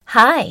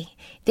Hi,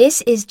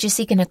 this is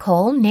Jessica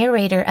Nicole,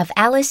 narrator of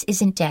Alice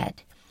Isn't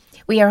Dead.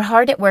 We are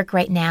hard at work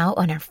right now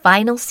on our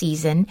final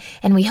season,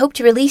 and we hope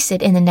to release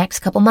it in the next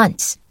couple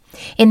months.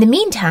 In the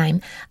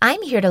meantime,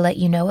 I'm here to let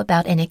you know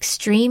about an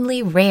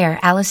extremely rare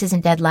Alice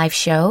Isn't Dead live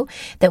show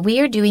that we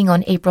are doing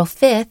on April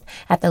 5th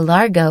at the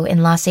Largo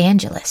in Los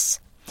Angeles.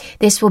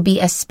 This will be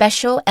a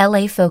special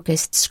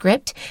LA-focused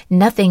script,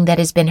 nothing that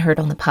has been heard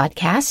on the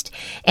podcast,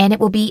 and it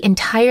will be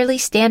entirely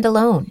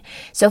standalone.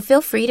 So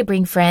feel free to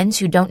bring friends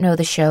who don't know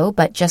the show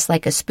but just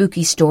like a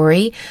spooky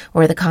story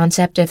or the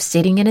concept of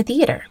sitting in a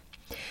theater.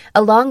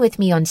 Along with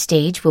me on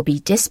stage will be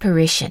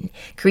Disparition,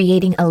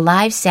 creating a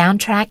live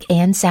soundtrack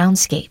and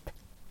soundscape.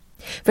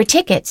 For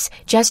tickets,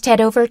 just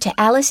head over to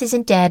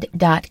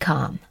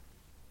AliceIsn'tDead.com.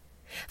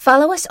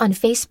 Follow us on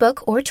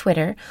Facebook or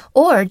Twitter,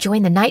 or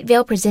join the Night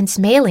Vale Presents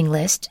mailing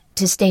list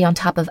to stay on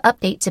top of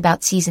updates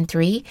about Season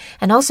 3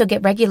 and also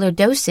get regular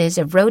doses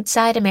of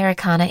Roadside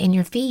Americana in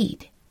your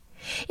feed.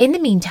 In the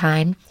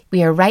meantime,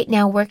 we are right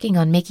now working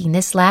on making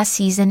this last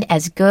season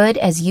as good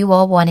as you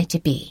all want it to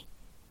be.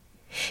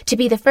 To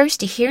be the first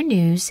to hear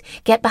news,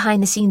 get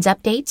behind-the-scenes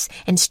updates,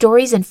 and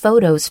stories and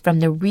photos from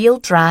the real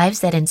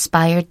drives that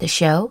inspired the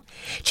show,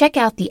 check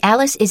out the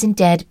Alice Isn't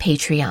Dead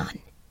Patreon.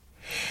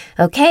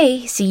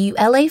 Okay, see you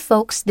LA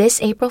folks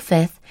this April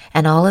 5th,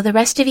 and all of the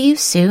rest of you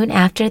soon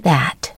after that.